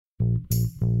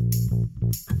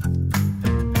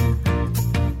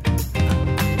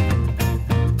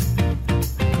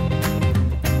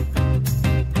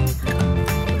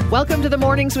Welcome to the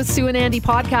Mornings with Sue and Andy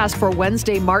podcast for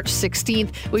Wednesday, March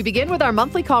 16th. We begin with our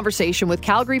monthly conversation with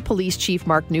Calgary Police Chief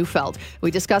Mark Neufeld.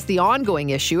 We discuss the ongoing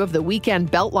issue of the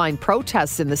weekend Beltline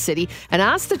protests in the city and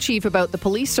ask the chief about the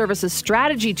police service's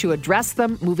strategy to address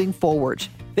them moving forward.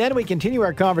 Then we continue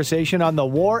our conversation on the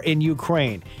war in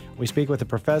Ukraine. We speak with a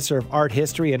professor of art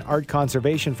history and art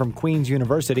conservation from Queen's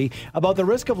University about the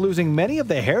risk of losing many of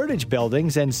the heritage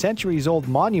buildings and centuries-old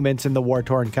monuments in the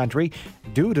war-torn country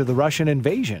due to the Russian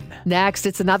invasion. Next,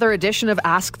 it's another edition of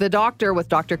Ask the Doctor with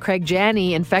Dr. Craig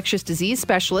Janney, infectious disease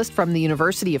specialist from the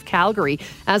University of Calgary.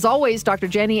 As always, Dr.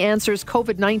 Janney answers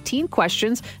COVID-19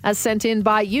 questions as sent in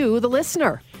by you, the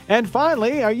listener. And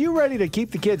finally, are you ready to keep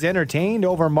the kids entertained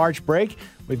over March break?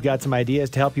 We've got some ideas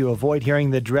to help you avoid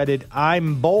hearing the dreaded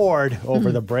 "I'm bored"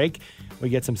 over the break. We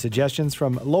get some suggestions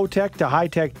from low-tech to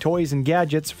high-tech toys and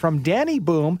gadgets from Danny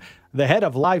Boom, the head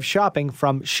of live shopping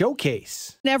from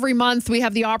Showcase. Every month, we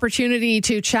have the opportunity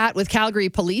to chat with Calgary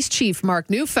Police Chief Mark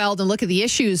Neufeld and look at the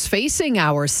issues facing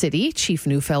our city. Chief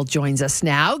Neufeld joins us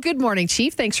now. Good morning,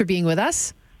 Chief. Thanks for being with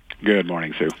us. Good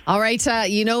morning, Sue. All right,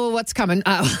 you know what's coming.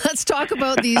 Let's talk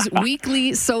about these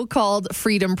weekly so-called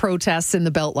freedom protests in the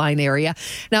Beltline area.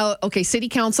 Now, okay, City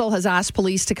Council has asked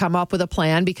police to come up with a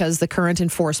plan because the current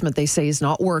enforcement, they say, is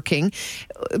not working.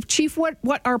 Chief, what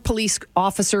are police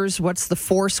officers, what's the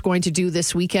force going to do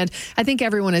this weekend? I think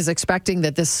everyone is expecting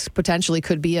that this potentially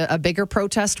could be a bigger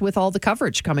protest with all the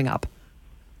coverage coming up.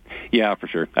 Yeah, for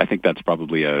sure. I think that's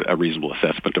probably a reasonable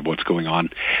assessment of what's going on.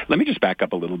 Let me just back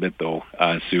up a little bit, though,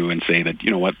 Sue, and say that,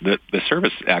 you know what, the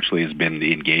service actually has been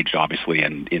engaged, obviously,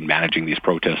 in managing these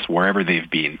protests wherever they've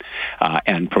been,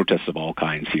 and protests of all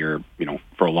kinds here, you know,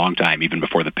 for a long time, even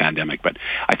before the pandemic. But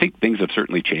I think things have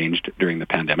certainly changed during the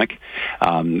pandemic.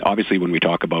 Obviously, when we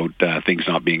talk about things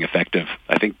not being effective,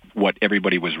 I think what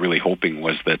everybody was really hoping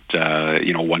was that,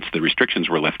 you know, once the restrictions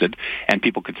were lifted and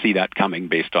people could see that coming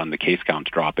based on the case counts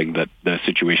dropping, that the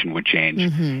situation would change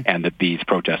and that these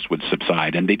protests would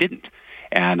subside, and they didn't.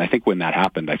 And I think when that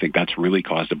happened, I think that's really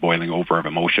caused a boiling over of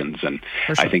emotions. And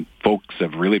sure. I think folks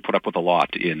have really put up with a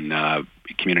lot in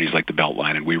communities like the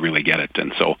Beltline, and we really get it.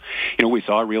 And so, you know, we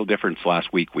saw a real difference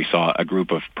last week. We saw a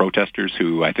group of protesters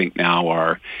who I think now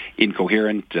are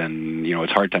incoherent, and, you know,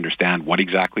 it's hard to understand what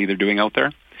exactly they're doing out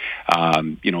there.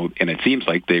 You know, and it seems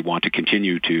like they want to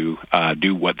continue to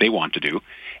do what they want to do.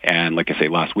 And like I say,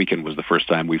 last weekend was the first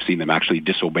time we've seen them actually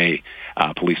disobey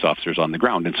police officers on the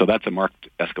ground. And so that's a marked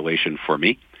escalation for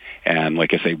me. And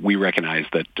like I say, we recognize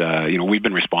that, you know, we've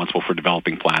been responsible for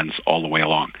developing plans all the way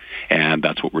along. And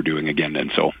that's what we're doing again.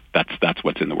 And so that's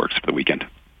what's in the works for the weekend.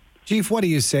 Chief, what do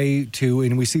you say to,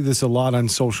 and we see this a lot on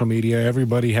social media,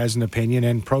 everybody has an opinion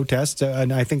and protests,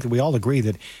 and I think that we all agree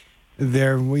that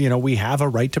we have a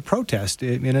right to protest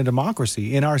in a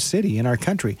democracy, in our city, in our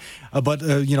country. But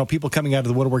people coming out of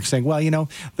the woodwork saying, well, you know,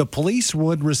 the police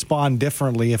would respond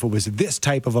differently if it was this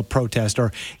type of a protest,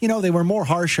 or, you know, they were more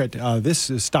harsh at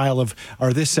this style of,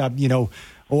 or this,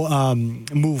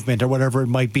 movement or whatever it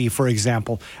might be, for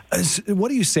example. What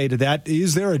do you say to that?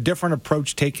 Is there a different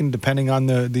approach taken depending on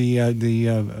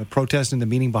the protest and the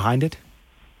meaning behind it?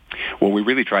 Well, we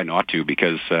really try not to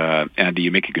because, Andy,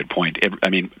 you make a good point.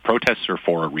 Protests are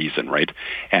for a reason, right?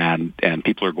 And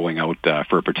people are going out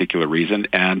for a particular reason,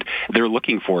 and they're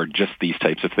looking for just these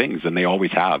types of things, and they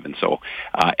always have. And so,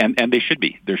 and they should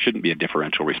be. There shouldn't be a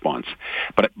differential response.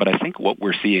 But I think what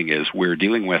we're seeing is we're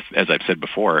dealing with, as I've said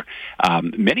before,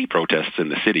 many protests in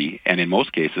the city, and in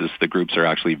most cases, the groups are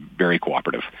actually very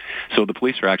cooperative. So the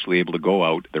police are actually able to go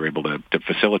out. They're able to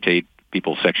facilitate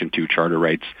people's Section 2 charter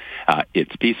rights.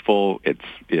 It's peaceful,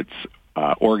 it's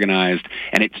organized,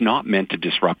 and it's not meant to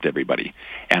disrupt everybody.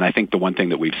 And I think the one thing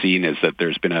that we've seen is that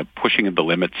there's been a pushing of the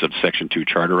limits of Section 2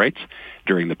 charter rights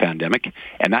during the pandemic,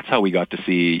 and that's how we got to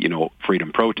see, you know,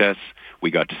 freedom protests. We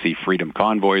got to see freedom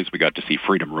convoys. We got to see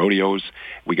freedom rodeos.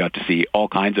 We got to see all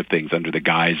kinds of things under the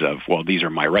guise of, well, these are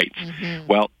my rights.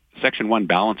 Well, Section 1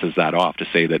 balances that off to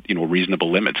say that, you know,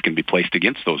 reasonable limits can be placed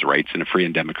against those rights in a free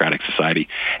and democratic society.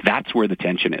 That's where the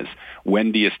tension is.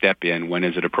 When do you step in? When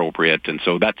is it appropriate? And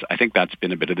so I think that's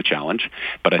been a bit of the challenge.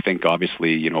 But I think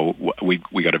obviously, you know, we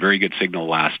got a very good signal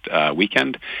last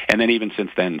weekend. And then even since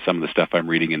then, some of the stuff I'm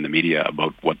reading in the media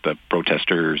about what the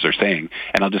protesters are saying,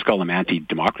 and I'll just call them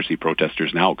anti-democracy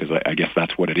protesters now because I guess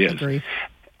that's what it is. Agree.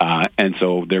 And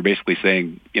so they're basically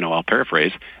saying, you know, I'll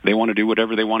paraphrase, they want to do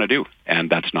whatever they want to do, and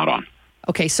that's not on.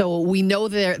 Okay, so we know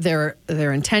their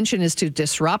intention is to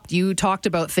disrupt. You talked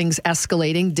about things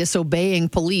escalating, disobeying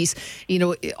police. You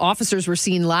know, officers were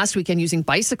seen last weekend using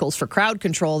bicycles for crowd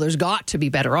control. There's got to be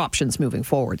better options moving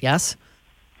forward, yes?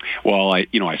 Well, I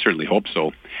certainly hope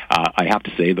so. I have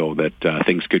to say, though, that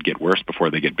things could get worse before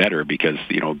they get better because,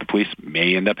 the police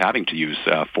may end up having to use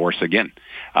force again.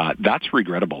 That's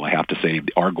regrettable, I have to say.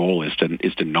 Our goal is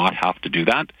to not have to do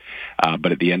that.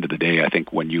 But at the end of the day, I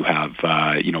think when you have,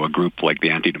 a group like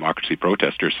the anti-democracy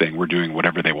protesters saying we're doing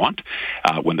whatever they want,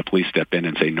 when the police step in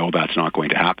and say, no, that's not going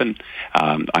to happen,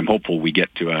 I'm hopeful we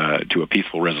get to a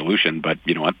peaceful resolution. But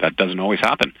you know what? That doesn't always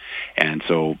happen. And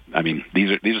so, I mean,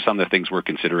 these are some of the things we're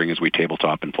considering as we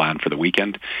tabletop and plan for the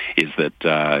weekend, is that,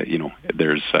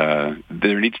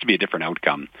 there needs to be a different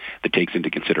outcome that takes into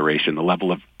consideration the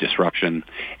level of disruption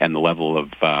and the level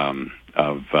of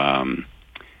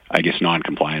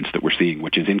non-compliance that we're seeing,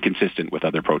 which is inconsistent with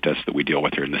other protests that we deal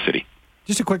with here in the city.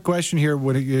 Just a quick question here,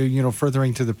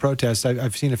 furthering to the protests.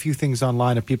 I've seen a few things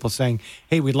online of people saying,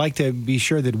 hey, we'd like to be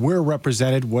sure that we're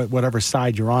represented, whatever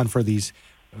side you're on for these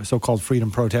so-called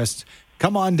freedom protests.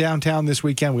 Come on downtown this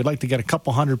weekend. We'd like to get a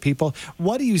couple hundred people.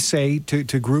 What do you say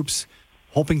to groups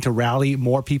hoping to rally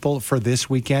more people for this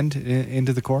weekend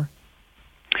into the core?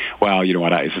 Well, you know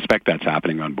what? I suspect that's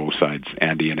happening on both sides,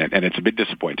 Andy, and it's a bit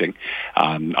disappointing.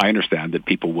 I understand that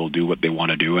people will do what they want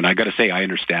to do, and I got to say, I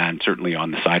understand certainly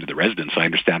on the side of the residents. I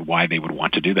understand why they would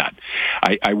want to do that.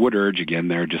 I would urge again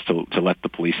there just to let the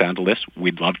police handle this.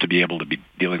 We'd love to be able to be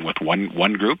dealing with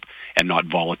one group and not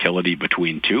volatility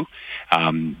between two.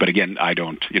 But again, I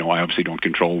obviously don't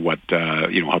control what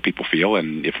how people feel,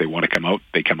 and if they want to come out,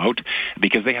 they come out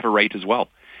because they have a right as well.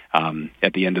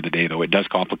 At the end of the day, though, it does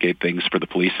complicate things for the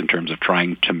police in terms of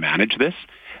trying to manage this,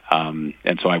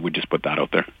 and so I would just put that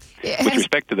out there. With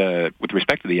respect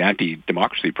to the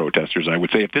anti-democracy protesters, I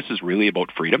would say if this is really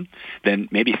about freedom, then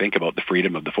maybe think about the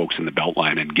freedom of the folks in the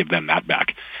Beltline and give them that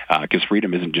back, because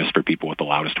freedom isn't just for people with the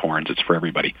loudest horns; it's for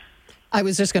everybody. I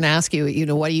was just going to ask you,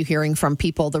 what are you hearing from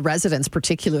people, the residents,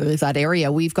 particularly that area?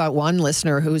 We've got one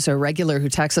listener who's a regular who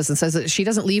texts us and says that she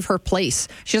doesn't leave her place.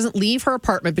 She doesn't leave her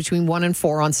apartment between 1 and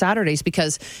 4 on Saturdays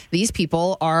because these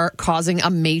people are causing a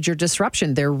major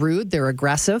disruption. They're rude, they're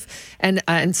aggressive, and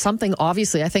something,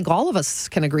 obviously, I think all of us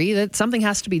can agree that something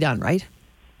has to be done, right?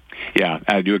 Yeah,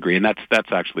 I do agree, and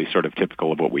that's actually sort of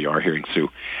typical of what we are hearing, Sue.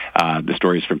 The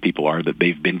stories from people are that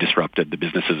they've been disrupted, the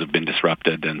businesses have been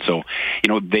disrupted, and so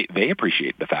they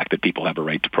appreciate the fact that people have a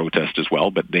right to protest as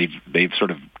well. But they've sort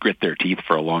of grit their teeth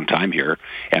for a long time here,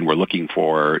 and we're looking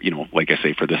for like I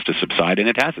say, for this to subside, and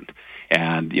it hasn't.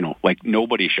 And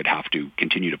nobody should have to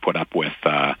continue to put up with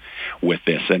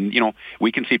this. And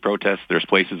we can see protests. There's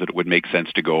places that it would make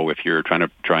sense to go if you're trying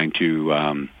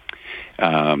to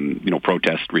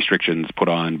protest restrictions put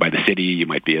on by the city. You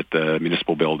might be at the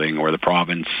municipal building or the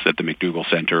province at the McDougall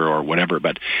Centre or whatever.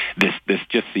 But this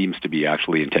just seems to be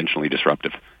actually intentionally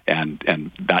disruptive, and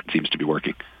that seems to be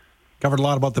working. Covered a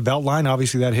lot about the Beltline.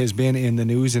 Obviously, that has been in the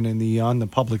news and on the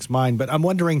public's mind. But I'm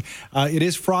wondering, it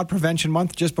is Fraud Prevention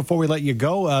Month. Just before we let you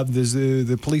go, does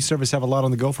the police service have a lot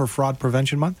on the go for Fraud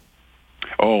Prevention Month?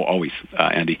 Oh, always,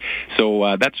 Andy.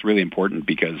 So that's really important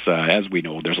because, as we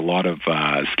know, there's a lot of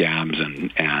scams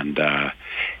and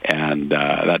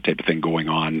that type of thing going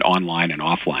on online and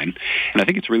offline. And I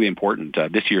think it's really important.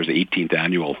 This year's 18th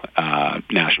annual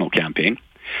national campaign.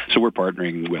 So we're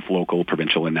partnering with local,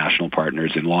 provincial, and national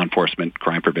partners in law enforcement,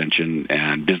 crime prevention,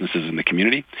 and businesses in the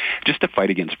community just to fight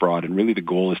against fraud. And really the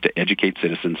goal is to educate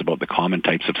citizens about the common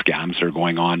types of scams that are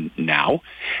going on now.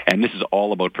 And this is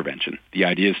all about prevention. The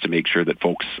idea is to make sure that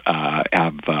folks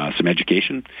have some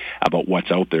education about what's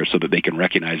out there so that they can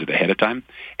recognize it ahead of time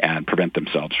and prevent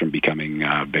themselves from becoming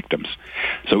victims.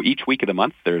 So each week of the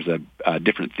month, there's a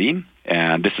different theme.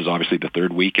 And this is obviously the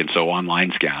third week, and so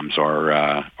online scams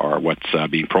are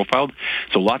what's being profiled.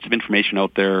 So lots of information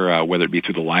out there, whether it be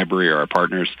through the library or our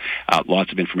partners,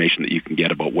 lots of information that you can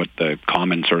get about what the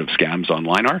common sort of scams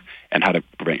online are and how to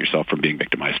prevent yourself from being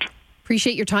victimized.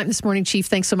 Appreciate your time this morning, Chief.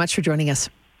 Thanks so much for joining us.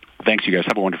 Thanks, you guys.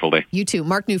 Have a wonderful day. You too.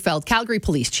 Mark Neufeld, Calgary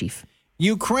Police Chief.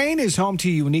 Ukraine is home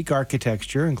to unique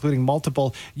architecture, including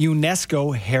multiple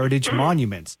UNESCO heritage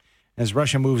monuments. As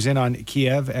Russia moves in on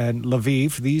Kiev and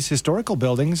Lviv, these historical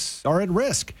buildings are at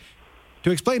risk.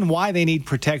 To explain why they need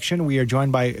protection, we are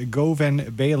joined by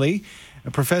Govan Bailey,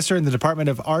 a professor in the Department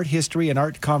of Art History and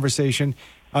Art Conservation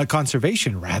at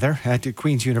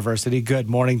Queen's University. Good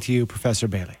morning to you, Professor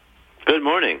Bailey. Good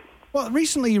morning. Well,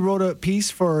 recently you wrote a piece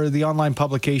for the online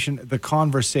publication The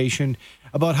Conversation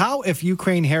about how if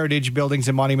Ukraine heritage buildings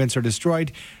and monuments are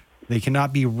destroyed, they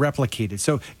cannot be replicated.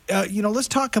 So, let's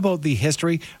talk about the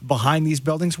history behind these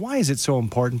buildings. Why is it so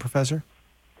important, Professor?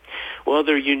 Well,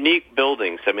 they're unique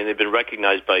buildings. I mean, they've been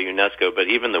recognized by UNESCO, but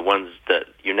even the ones that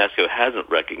UNESCO hasn't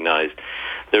recognized,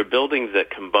 they're buildings that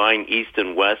combine East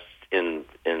and West in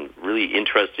really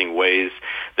interesting ways.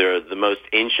 They're the most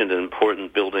ancient and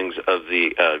important buildings of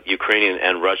the Ukrainian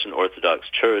and Russian Orthodox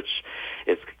Church.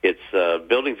 It's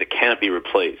buildings that can't be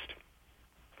replaced.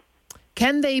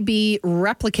 Can they be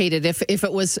replicated if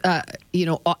it was,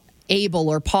 able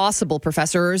or possible,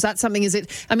 Professor? Or is that something,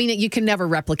 you can never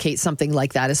replicate something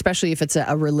like that, especially if it's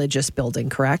a religious building,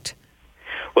 correct?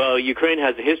 Well, Ukraine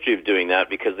has a history of doing that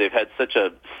because they've had such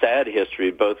a sad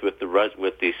history, both with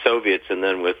the Soviets and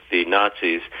then with the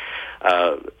Nazis.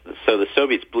 So the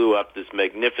Soviets blew up this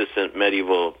magnificent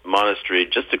medieval monastery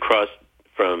just across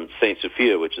from St.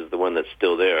 Sophia, which is the one that's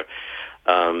still there.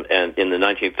 And in the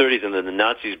 1930s, and then the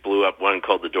Nazis blew up one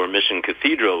called the Dormition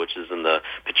Cathedral, which is in the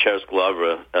Pechersk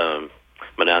Lavra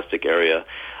monastic area,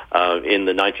 in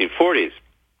the 1940s.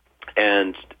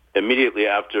 And immediately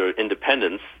after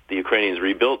independence, the Ukrainians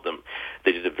rebuilt them.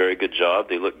 They did a very good job.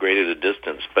 They look great at a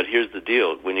distance. But here's the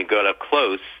deal. When you got up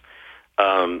close,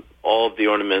 all of the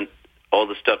ornament, all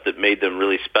the stuff that made them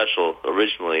really special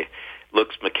originally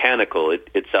looks mechanical.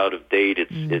 It's out of date.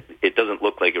 It doesn't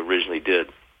look like it originally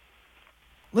did.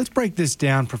 Let's break this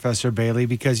down, Professor Bailey,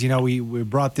 because, we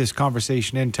brought this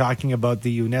conversation in talking about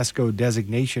the UNESCO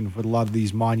designation for a lot of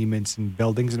these monuments and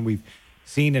buildings, and we've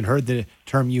seen and heard the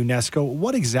term UNESCO.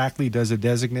 What exactly does a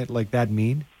designate like that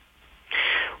mean?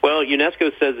 Well,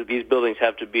 UNESCO says that these buildings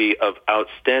have to be of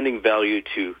outstanding value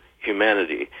to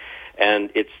humanity,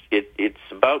 and it's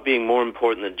about being more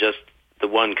important than just the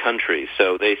one country.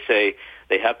 So they say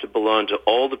they have to belong to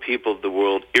all the people of the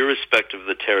world, irrespective of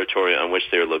the territory on which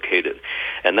they are located.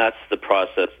 And that's the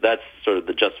process. That's sort of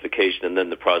the justification, and then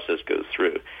the process goes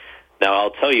through. Now,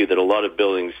 I'll tell you that a lot of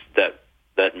buildings that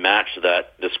match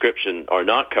that description are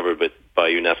not covered by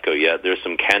UNESCO yet. There's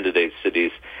some candidate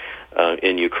cities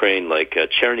in Ukraine, like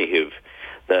Chernihiv,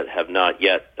 that have not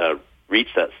yet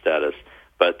reached that status.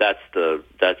 But that's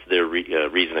their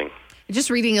reasoning. Just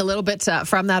reading a little bit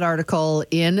from that article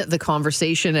in the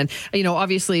conversation, and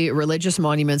obviously religious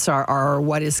monuments are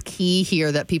what is key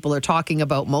here that people are talking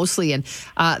about mostly, and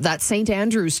that St.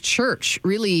 Andrew's Church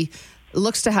really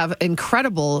looks to have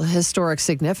incredible historic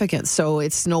significance. So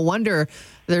it's no wonder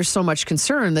there's so much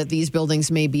concern that these buildings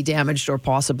may be damaged or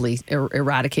possibly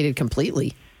eradicated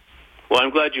completely. Well,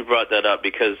 I'm glad you brought that up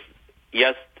because,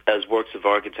 yes, as works of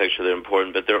architecture, they're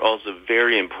important, but they're also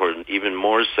very important, even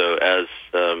more so as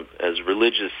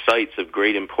religious sites of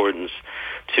great importance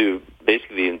to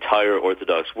basically the entire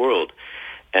Orthodox world.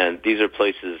 And these are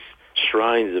places,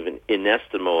 shrines of an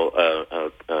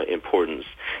inestimable importance.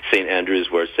 St.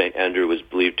 Andrew's, where St. Andrew was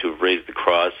believed to have raised the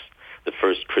cross, the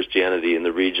first Christianity in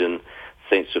the region.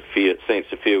 St.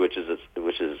 Sophia, which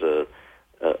is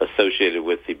associated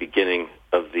with the beginning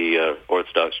of the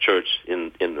Orthodox Church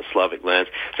in the Slavic lands.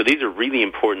 So these are really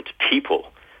important to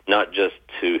people, not just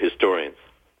to historians.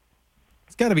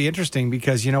 It's got to be interesting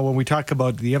because, when we talk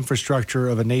about the infrastructure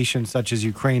of a nation such as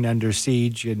Ukraine under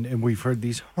siege, and we've heard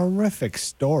these horrific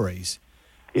stories,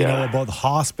 about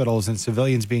hospitals and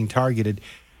civilians being targeted,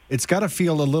 it's got to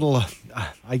feel a little,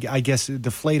 I guess,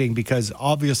 deflating because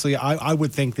obviously I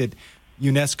would think that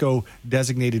UNESCO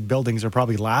designated buildings are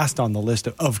probably last on the list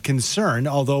of concern,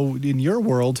 although in your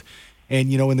world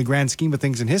and, in the grand scheme of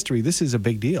things in history, this is a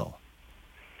big deal.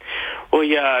 Well,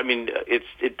 yeah, I mean,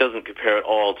 it doesn't compare at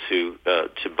all to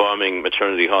bombing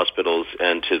maternity hospitals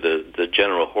and to the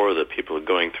general horror that people are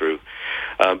going through.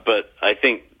 But I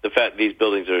think the fact these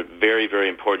buildings are very, very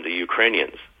important to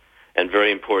Ukrainians and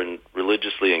very important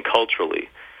religiously and culturally.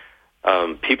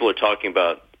 People are talking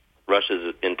about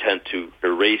Russia's intent to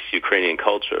erase Ukrainian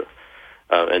culture,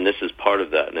 and this is part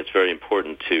of that, and it's very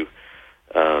important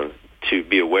to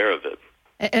be aware of it.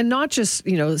 And not just,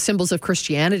 symbols of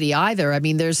Christianity either. I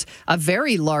mean, there's a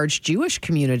very large Jewish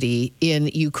community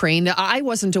in Ukraine I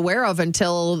wasn't aware of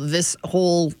until this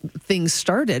whole thing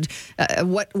started.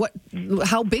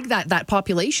 How big that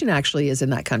population actually is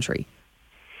in that country?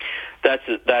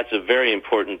 That's a very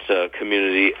important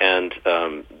community, and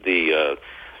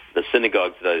the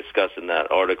synagogues that I discussed in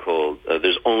that article,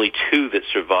 there's only 2 that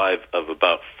survive of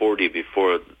about 40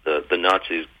 before the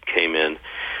Nazis came in.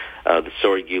 The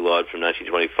Sori Gilad from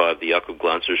 1925, the Yaakov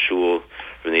Glanzer Shul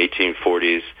from the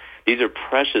 1840s. These are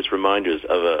precious reminders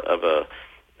of a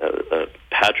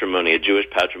patrimony, a Jewish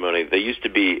patrimony. They used to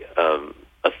be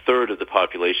a third of the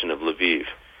population of Lviv.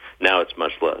 Now it's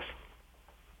much less.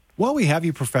 While we have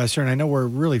you, Professor, and I know we're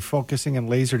really focusing and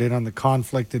lasered in on the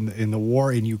conflict in the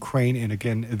war in Ukraine, and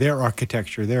again, their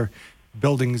architecture, their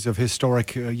buildings of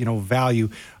historic, value.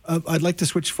 I'd like to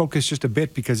switch focus just a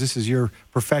bit because this is your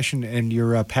profession and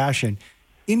your passion.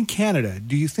 In Canada,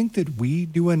 do you think that we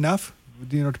do enough,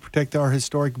 to protect our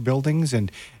historic buildings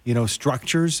and,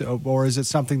 structures, or is it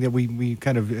something that we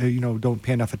kind of, don't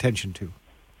pay enough attention to?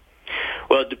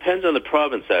 Well, it depends on the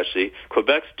province, actually.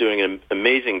 Quebec's doing an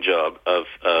amazing job of,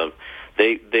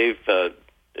 they've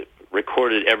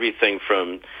recorded everything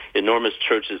from enormous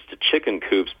churches to chicken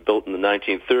coops built in the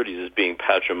 1930s as being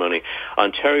patrimony.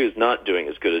 Ontario's not doing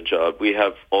as good a job. We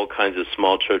have all kinds of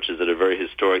small churches that are very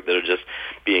historic that are just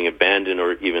being abandoned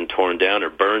or even torn down or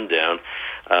burned down.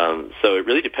 So it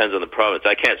really depends on the province.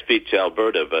 I can't speak to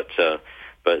Alberta,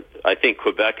 but I think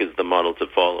Quebec is the model to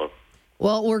follow.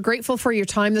 Well, we're grateful for your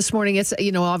time this morning. It's,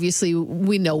 obviously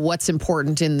we know what's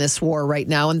important in this war right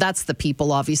now, and that's the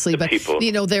people, obviously. But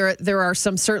there are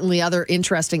some certainly other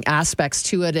interesting aspects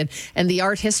to it, and the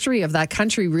art history of that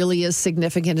country really is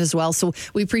significant as well. So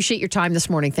we appreciate your time this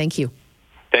morning. Thank you.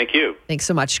 Thank you. Thanks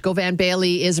so much. Govan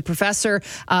Bailey is a professor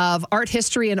of art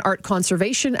history and art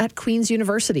conservation at Queen's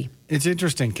University. It's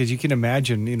interesting because you can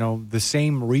imagine, the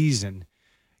same reason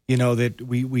that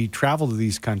we travel to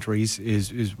these countries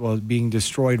is being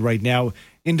destroyed right now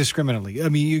indiscriminately. I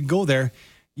mean, you go there,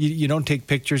 you don't take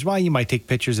pictures. Well, you might take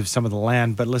pictures of some of the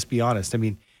land, but let's be honest. I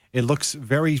mean, it looks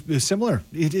very similar.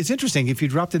 It's interesting. If you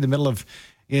dropped in the middle of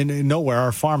in nowhere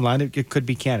or farmland, it could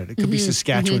be Canada. It could be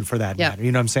Saskatchewan for that matter.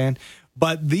 You know what I'm saying?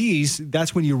 But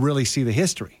that's when you really see the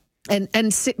history. And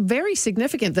very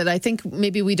significant that I think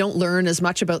maybe we don't learn as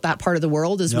much about that part of the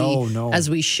world as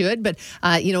we should. But,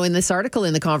 in this article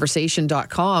in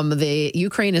theconversation.com,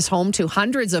 Ukraine is home to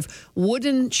hundreds of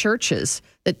wooden churches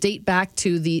that date back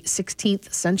to the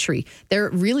 16th century. They're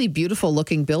really beautiful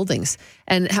looking buildings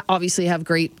and obviously have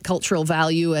great cultural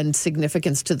value and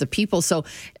significance to the people. So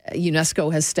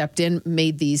UNESCO has stepped in,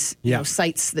 made these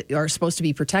sites that are supposed to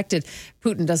be protected.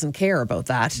 Putin doesn't care about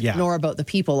that, nor about the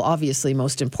people, obviously,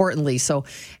 most importantly. So,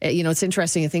 it's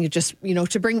interesting. I think it just,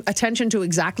 to bring attention to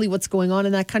exactly what's going on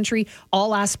in that country,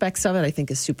 all aspects of it, I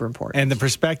think is super important. And the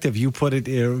perspective, you put it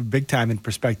big time in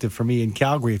perspective for me in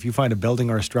Calgary. If you find a building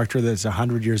or a structure that's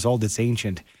 100 years old, it's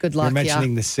ancient. Good luck. You're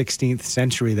mentioning the 16th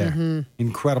century there. Mm-hmm.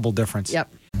 Incredible difference. Yep.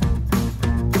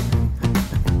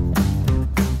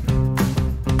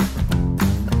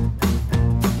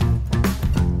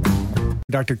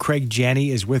 Dr. Craig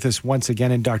Janney is with us once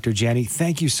again. And Dr. Janney,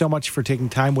 thank you so much for taking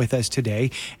time with us today,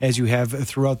 as you have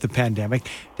throughout the pandemic,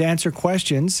 to answer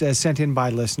questions sent in by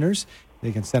listeners.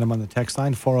 They can send them on the text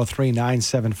line,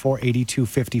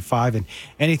 403-974-8255. And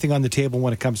anything on the table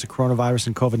when it comes to coronavirus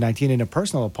and COVID-19. And a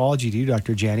personal apology to you,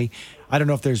 Dr. Janney. I don't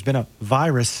know if there's been a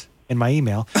virus in my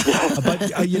email. But,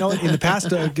 in the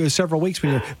past several weeks,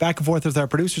 when you're back and forth with our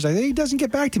producers, I think he doesn't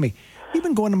get back to me. You've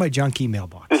been going to my junk email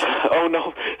box. Oh,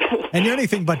 no. And you're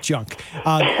anything but junk.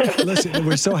 Listen,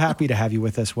 we're so happy to have you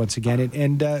with us once again.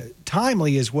 And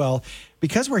timely as well,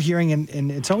 because we're hearing,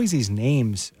 and it's always these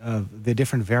names of the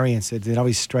different variants that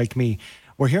always strike me.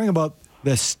 We're hearing about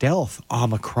the stealth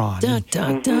Omicron. Dun,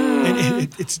 dun, dun.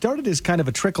 And it started as kind of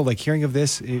a trickle, like hearing of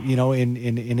this,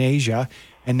 in Asia.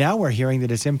 And now we're hearing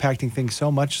that it's impacting things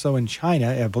so much so in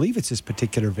China. I believe it's this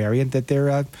particular variant that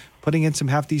they're putting in some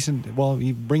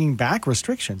bringing back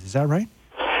restrictions. Is that right?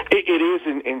 It is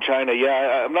in China,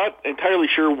 yeah. I'm not entirely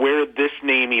sure where this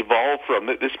name evolved from.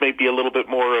 This may be a little bit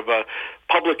more of a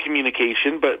public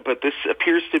communication, but this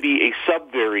appears to be a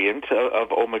subvariant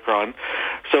of Omicron.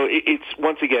 So it's,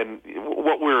 once again,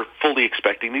 what we're fully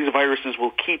expecting. These viruses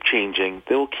will keep changing.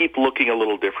 They'll keep looking a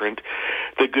little different.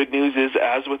 The good news is,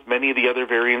 as with many of the other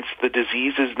variants, the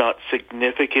disease is not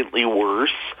significantly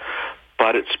worse,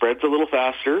 but it spreads a little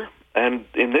faster. And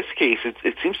in this case,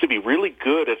 it seems to be really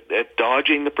good at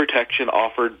dodging the protection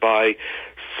offered by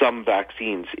some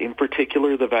vaccines. In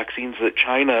particular, the vaccines that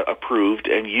China approved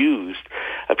and used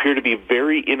appear to be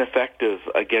very ineffective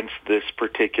against this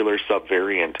particular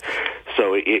subvariant.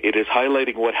 So it is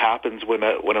highlighting what happens when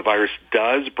a virus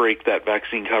does break that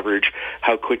vaccine coverage,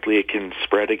 how quickly it can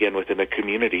spread again within a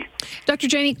community. Dr.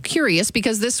 Janney, curious,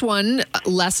 because this one,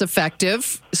 less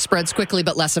effective, spreads quickly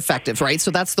but less effective, right?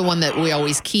 So that's the one that we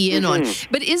always key in on.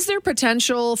 But is there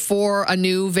potential for a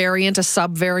new variant, a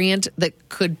subvariant, that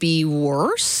could be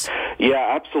worse?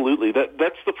 Yeah, absolutely.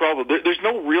 That's the problem. There's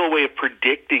no real way of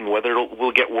predicting whether it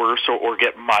will get worse or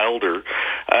get milder.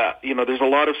 There's a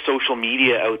lot of social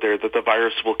media out there that the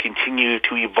virus will continue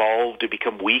to evolve to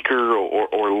become weaker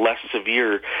or less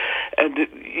severe. And,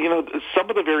 some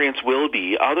of the variants will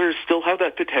be. Others still have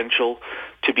that potential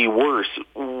to be worse.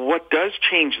 what does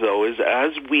change, though, is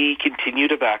as we continue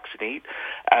to vaccinate,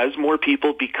 as more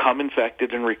people become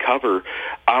infected and recover,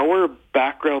 our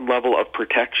background level of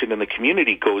protection in the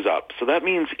community goes up. So that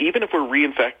means even if we're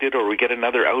reinfected or we get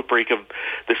another outbreak of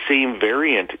the same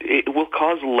variant, it will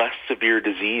cause less severe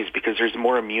disease because there's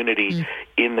more immunity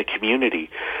in the community.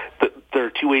 There are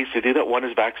two ways to do that. One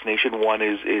is vaccination, one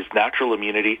is natural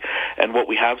immunity. And what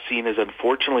we have seen is,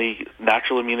 unfortunately,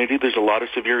 natural immunity, there's a lot of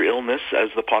severe illness as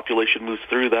the population moves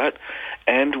through that.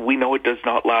 And we know it does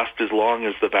not last as long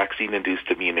as the vaccine-induced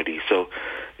immunity. So,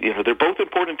 they're both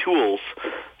important tools,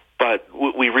 but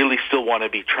we really still want to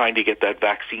be trying to get that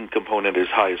vaccine component as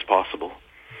high as possible.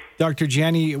 Dr.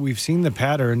 Jenne, we've seen the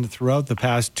pattern throughout the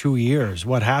past 2 years.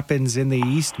 What happens in the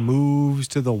east moves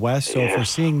to the west. So if we're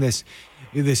seeing this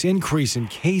increase in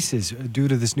cases due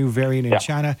to this new variant in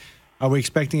China, are we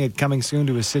expecting it coming soon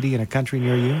to a city and a country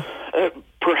near you?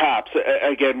 Perhaps.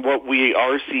 Again, what we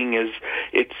are seeing is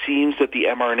it seems that the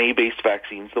mRNA-based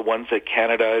vaccines, the ones that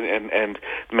Canada and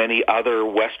many other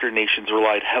Western nations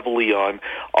relied heavily on,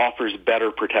 offers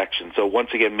better protection. So once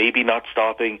again, maybe not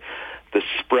stopping the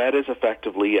spread as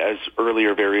effectively as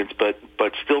earlier variants, but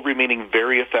still remaining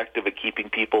very effective at keeping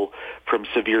people from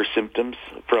severe symptoms,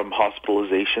 from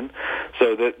hospitalization.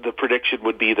 So the prediction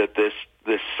would be that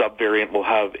this subvariant will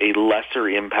have a lesser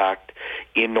impact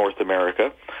in North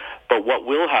America. But what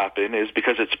will happen is,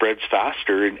 because it spreads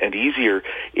faster and easier,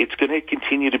 it's going to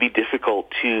continue to be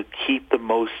difficult to keep the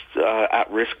most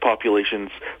at-risk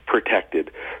populations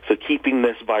protected. So keeping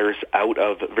this virus out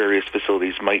of various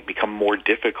facilities might become more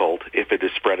difficult if it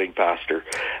is spreading faster.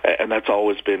 And that's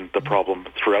always been the problem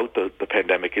throughout the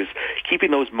pandemic, is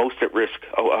keeping those most at risk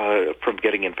from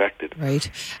getting infected.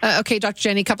 Right. Okay, Dr.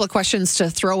 Jenne, a couple of questions to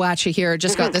throw at you here.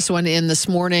 Just got this one in this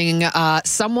morning.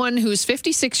 Someone who's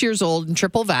 56 years old and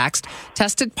triple vaxxed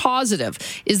tested positive.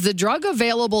 Is the drug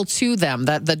available to them,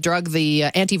 the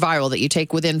antiviral that you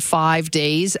take within 5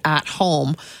 days at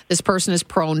home? This person is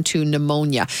prone to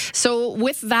pneumonia. So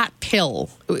with that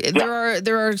pill, there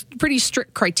are pretty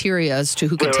strict criteria as to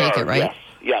who can take it, right? Yes.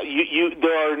 Yeah,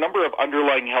 there are a number of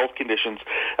underlying health conditions.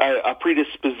 A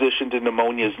predisposition to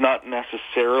pneumonia is not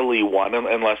necessarily one,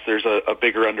 unless there's a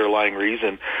bigger underlying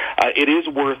reason. It is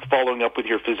worth following up with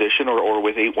your physician or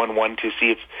with 811 to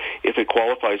see if it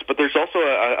qualifies. But there's also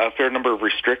a fair number of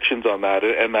restrictions on that,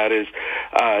 and that is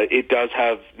it does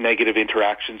have negative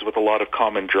interactions with a lot of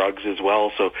common drugs as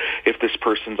well. So if this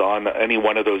person's on any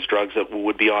one of those drugs that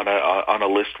would be on a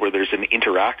list where there's an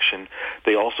interaction,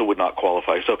 they also would not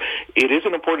qualify. So it is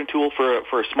an important tool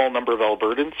for a small number of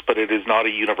Albertans, but it is not a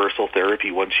universal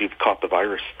therapy once you've caught the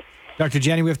virus. Dr.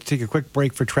 Jenne, we have to take a quick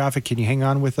break for traffic. Can you hang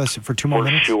on with us for 2 more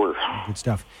minutes? Sure. Good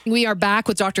stuff. We are back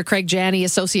with Dr. Craig Jenne,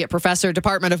 Associate Professor,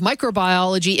 Department of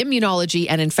Microbiology, Immunology,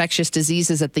 and Infectious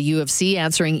Diseases at the U of C,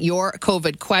 answering your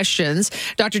COVID questions.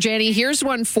 Dr. Jenne, here's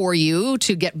one for you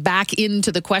to get back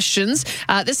into the questions.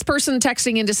 This person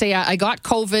texting in to say, I got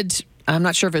COVID. I'm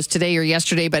not sure if it was today or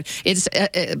yesterday, but it's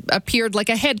appeared like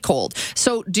a head cold.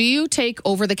 So do you take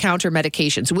over-the-counter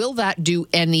medications? Will that do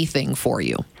anything for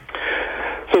you?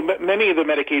 So many of the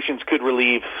medications could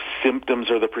relieve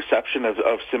symptoms or the perception of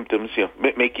symptoms,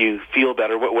 make you feel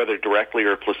better, whether directly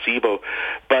or placebo.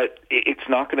 But it's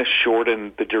not going to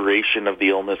shorten the duration of the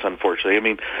illness, unfortunately. I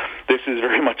mean, this is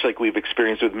very much like we've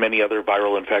experienced with many other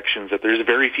viral infections, that there's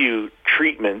very few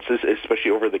treatments,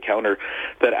 especially over the counter,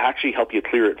 that actually help you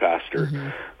clear it faster. Mm-hmm.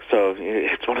 So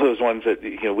it's one of those ones that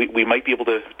we might be able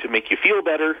to make you feel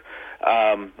better,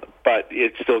 but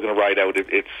it's still going to ride out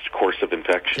its course of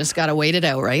infection. Just got to wait it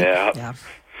out, right? Yeah.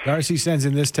 Darcy sends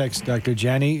in this text, Dr.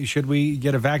 Jenne, should we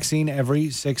get a vaccine every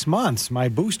 6 months? My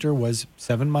booster was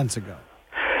 7 months ago.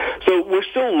 So we're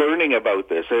still learning about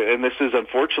this, and this is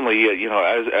unfortunately,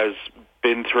 as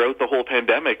been throughout the whole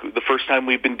pandemic, the first time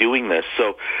we've been doing this.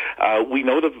 So we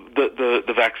know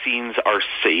the vaccines are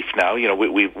safe now.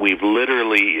 We've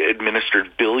literally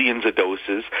administered billions of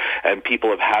doses, and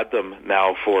people have had them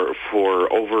now for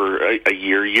over a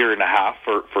year and a half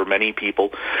for many people.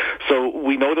 So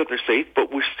we know that they're safe,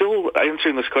 but we're still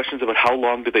answering those questions about how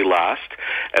long do they last,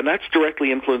 and that's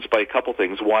directly influenced by a couple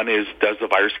things. One is, does the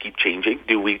virus keep changing?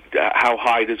 How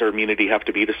high does our immunity have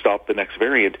to be to stop the next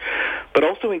variant? But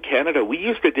also in Canada, we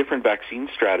used a different vaccine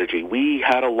strategy. We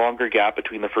had a longer gap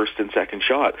between the first and second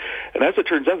shot. And as it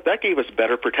turns out, that gave us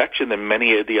better protection than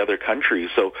many of the other countries.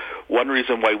 So one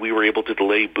reason why we were able to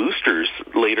delay boosters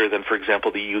later than, for example,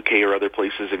 the UK or other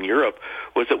places in Europe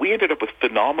was that we ended up with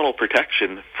phenomenal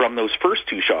protection from those first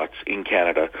 2 shots in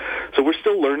Canada. So we're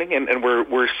still learning, and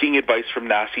we're seeing advice from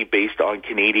NACI based on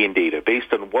Canadian data,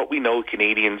 based on what we know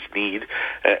Canadians need,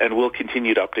 and we'll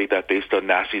continue to update that based on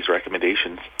NACI's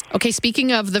recommendations. Okay,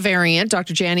 speaking of the variant, variant,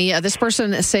 Dr. Janney, this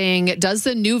person is saying, does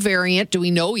the new variant, do we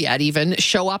know yet even,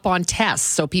 show up on tests?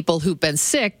 So people who've been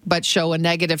sick but show a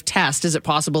negative test, is it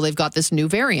possible they've got this new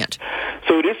variant?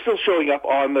 So it is still showing up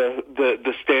on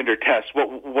the standard test.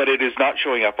 What it is not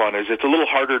showing up on is it's a little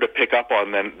harder to pick up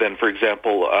on than for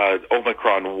example,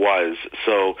 Omicron was.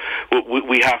 So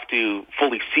we have to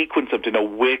fully sequence them to know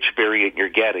which variant you're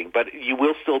getting. But you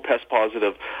will still test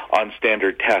positive on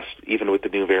standard tests, even with the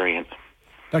new variant.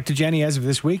 Dr. Janney, as of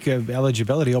this week,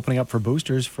 eligibility opening up for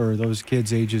boosters for those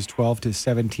kids ages 12 to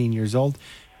 17 years old.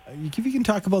 If you can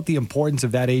talk about the importance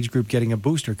of that age group getting a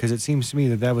booster, because it seems to me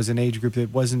that was an age group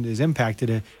that wasn't as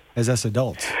impacted as us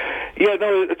adults. Yeah,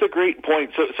 no, it's a great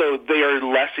point. So they are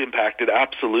less impacted,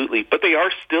 absolutely, but they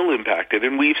are still impacted,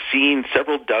 and we've seen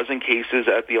several dozen cases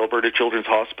at the Alberta Children's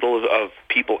Hospital of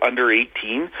people under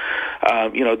 18.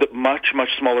 The much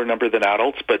smaller number than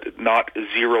adults, but not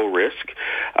zero risk.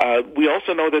 We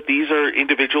also know that these are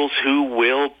individuals who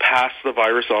will pass the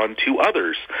virus on to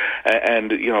others,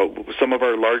 and some of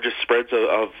our largest spreads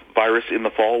of virus in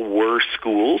the fall were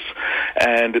schools,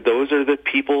 and those are the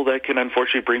people that can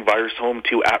unfortunately bring virus home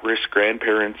to at-risk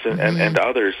grandparents and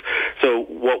others. So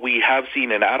what we have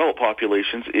seen in adult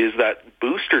populations is that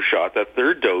booster shot, that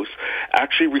third dose,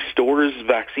 actually restores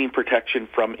vaccine protection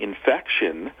from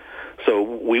infection. So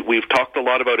we've talked a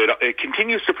lot about it. It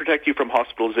continues to protect you from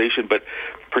hospitalization, but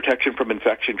protection from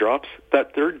infection drops.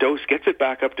 That third dose gets it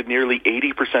back up to nearly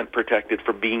 80% protected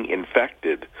from being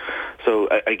infected. So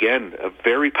again, a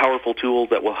very powerful tool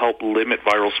that will help limit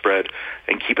viral spread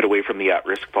and keep it away from the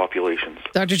at-risk populations.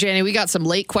 Dr. Janney, we got some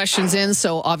late questions in,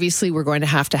 so obviously we're going to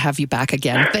have you back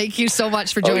again. Thank you so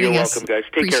much for joining us. You're welcome, guys.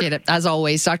 Appreciate it. As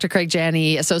always, Dr. Craig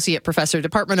Janney, Associate Professor,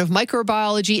 Department of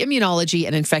Microbiology, Immunology,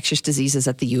 and Infectious Diseases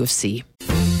at the U of C.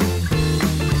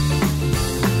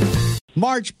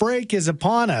 March break is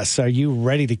upon us. Are you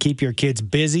ready to keep your kids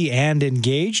busy and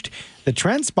engaged? The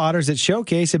trend spotters at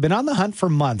Showcase have been on the hunt for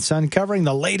months, uncovering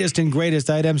the latest and greatest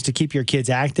items to keep your kids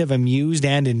active, amused,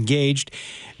 and engaged.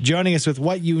 Joining us with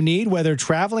what you need, whether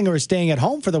traveling or staying at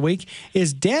home for the week,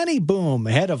 is Danny Boom,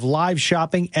 head of live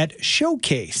shopping at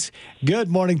Showcase. Good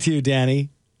morning to you, Danny.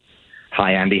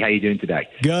 Hi, Andy. How are you doing today?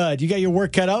 Good. You got your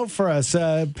work cut out for us,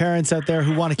 parents out there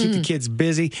who want to keep the kids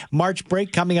busy. March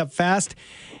break coming up fast.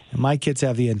 My kids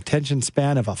have the attention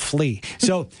span of a flea.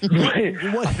 So,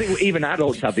 I think even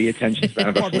adults have the attention span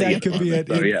of a flea. That could be it.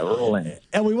 So, yeah, we're all in it.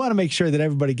 And we want to make sure that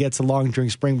everybody gets along during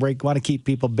spring break. We want to keep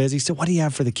people busy. So what do you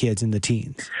have for the kids and the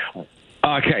teens?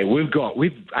 Okay,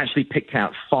 we've actually picked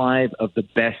out 5 of the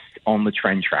best on the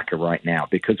trend tracker right now,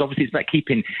 because obviously it's about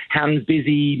keeping hands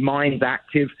busy, minds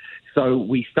active. So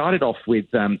we started off with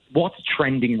what's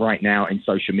trending right now in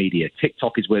social media.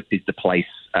 TikTok is the place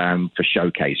for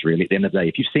Showcase, really, at the end of the day.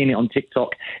 If you've seen it on TikTok,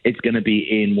 it's going to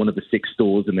be in one of the 6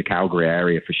 stores in the Calgary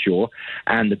area for sure.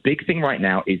 And the big thing right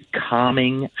now is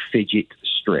calming fidget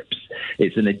strips.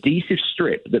 It's an adhesive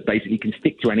strip that basically can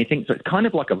stick to anything. So it's kind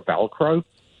of like a Velcro,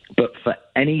 but for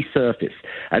any surface.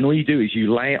 And all you do is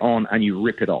you lay it on and you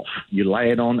rip it off. You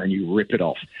lay it on and you rip it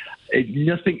off. It's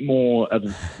nothing more of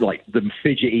like the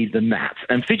fidgety than that.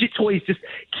 And fidget toys just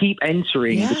keep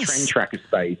entering the trend tracker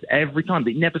space every time.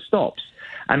 It never stops.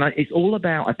 And it's all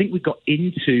about, I think we've got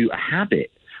into a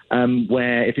habit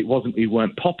where if it wasn't, we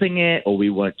weren't popping it or we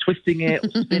weren't twisting it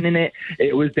or spinning it.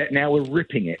 It was that now we're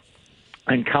ripping it.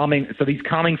 And so these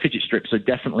calming fidget strips are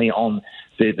definitely on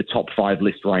the top 5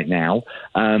 list right now.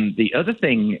 The other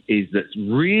thing is that's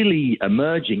really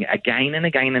emerging again and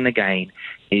again and again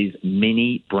is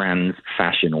mini brands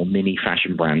fashion, or mini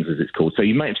fashion brands as it's called. So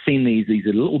you might have seen these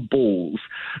are little balls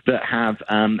that have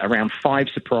around 5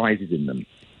 surprises in them.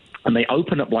 And they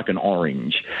open up like an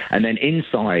orange. And then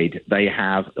inside, they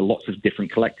have lots of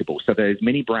different collectibles. So there's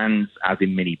mini brands, as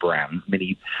in mini brands,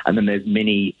 and then there's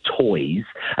mini toys.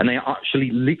 And they are actually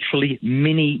literally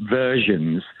mini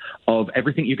versions of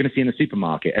everything you're going to see in the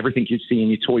supermarket, everything you'd see in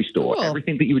your toy store,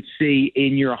 everything that you would see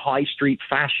in your high street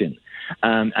fashion.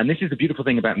 And this is the beautiful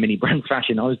thing about mini brand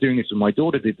fashion. I was doing this with my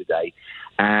daughter the other day,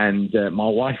 and my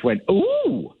wife went,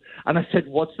 "Ooh." And I said,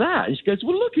 "What's that?" And she goes,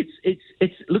 "Well, look, it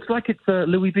looks like it's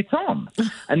Louis Vuitton."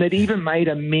 And they'd even made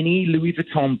a mini Louis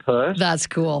Vuitton purse. That's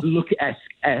cool. Look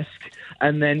esque.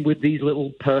 And then with these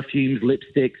little perfumes,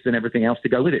 lipsticks, and everything else to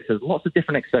go with it. So there's lots of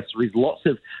different accessories, lots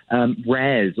of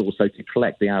rares also to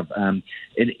collect. They have,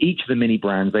 in each of the mini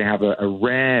brands, they have a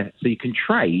rare, so you can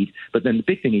trade. But then the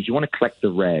big thing is you want to collect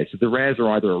the rares. So the rares are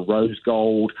either a rose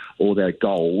gold, or they're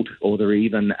gold, or they're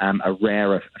even a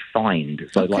rarer find.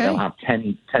 So like they'll have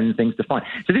 10 things to find.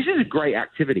 So this is a great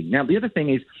activity. Now, the other thing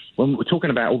is, when we're talking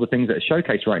about all the things that are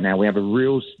showcased right now, we have a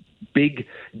real big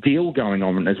deal going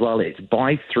on as well. It's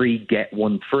buy 3, get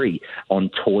 1 free on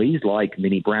toys like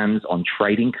mini brands, on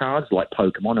trading cards like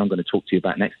Pokemon, I'm going to talk to you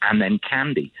about next, and then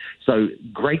candy. So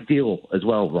great deal as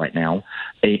well right now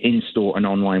in store and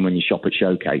online when you shop at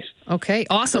Showcase. Okay,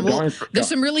 awesome. Well, there's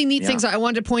some really neat things I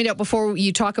wanted to point out before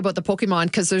you talk about the Pokemon,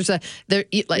 because you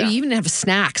even have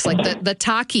snacks like the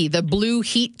Taki, the blue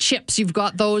heat chips. You've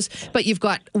got those, but you've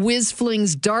got Whiz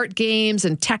Flings, dart games,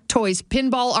 and Tech Toys,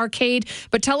 pinball arcade.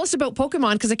 But tell us about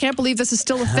Pokemon, because I can't believe this is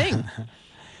still a thing.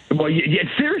 Well, yeah,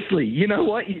 seriously, you know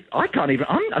what? I can't even.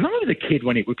 I was a kid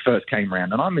when it first came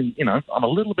around, and I'm a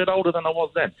little bit older than I was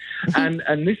then.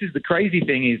 And this is the crazy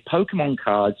thing is Pokemon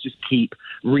cards just keep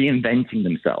reinventing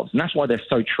themselves, and that's why they're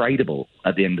so tradable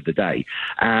at the end of the day.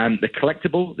 They're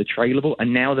collectible, they're tradable,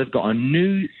 and now they've got a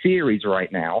new series right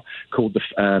now called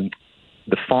the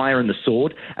Fire and the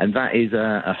Sword, and that is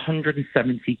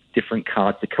 170 different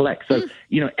cards to collect. So,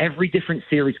 every different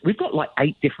series, we've got like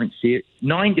 9 different series,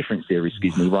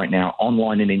 right now,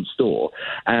 online and in store.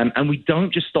 And we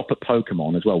don't just stop at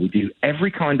Pokemon as well. We do every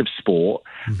kind of sport.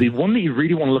 The one that you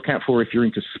really want to look out for if you're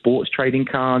into sports trading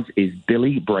cards is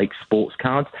Billy Break sports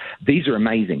cards. These are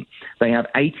amazing. They have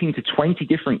 18 to 20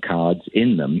 different cards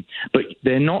in them, but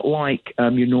they're not like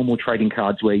your normal trading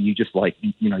cards where you just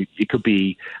it could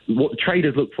be what the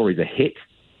traders look for is a hit.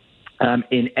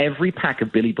 In every pack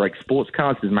of Billy Break sports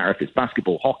cards, doesn't matter if it's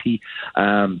basketball, hockey,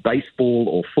 baseball,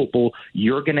 or football,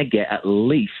 you're going to get at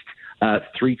least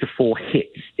 3 to 4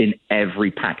 hits in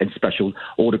every pack, and special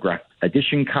autograph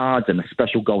edition cards and a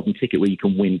special golden ticket where you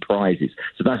can win prizes.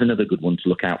 So that's another good one to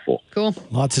look out for. Cool.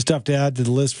 Lots of stuff to add to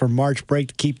the list for March break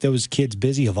to keep those kids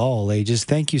busy of all ages.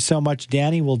 Thank you so much,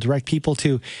 Danny. We'll direct people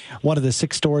to one of the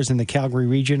 6 stores in the Calgary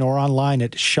region or online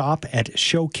at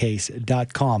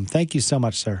shop@showcase.com. Thank you so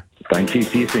much, sir. Thank you.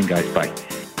 See you soon, guys. Bye.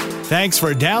 Thanks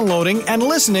for downloading and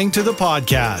listening to the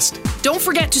podcast. Don't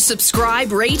forget to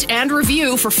subscribe, rate, and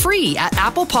review for free at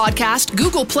Apple Podcast,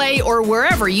 Google Play, or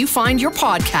wherever you find your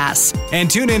podcasts.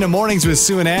 And tune in to Mornings with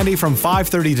Sue and Andy from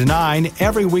 5:30 to 9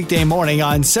 every weekday morning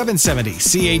on 770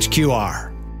 CHQR.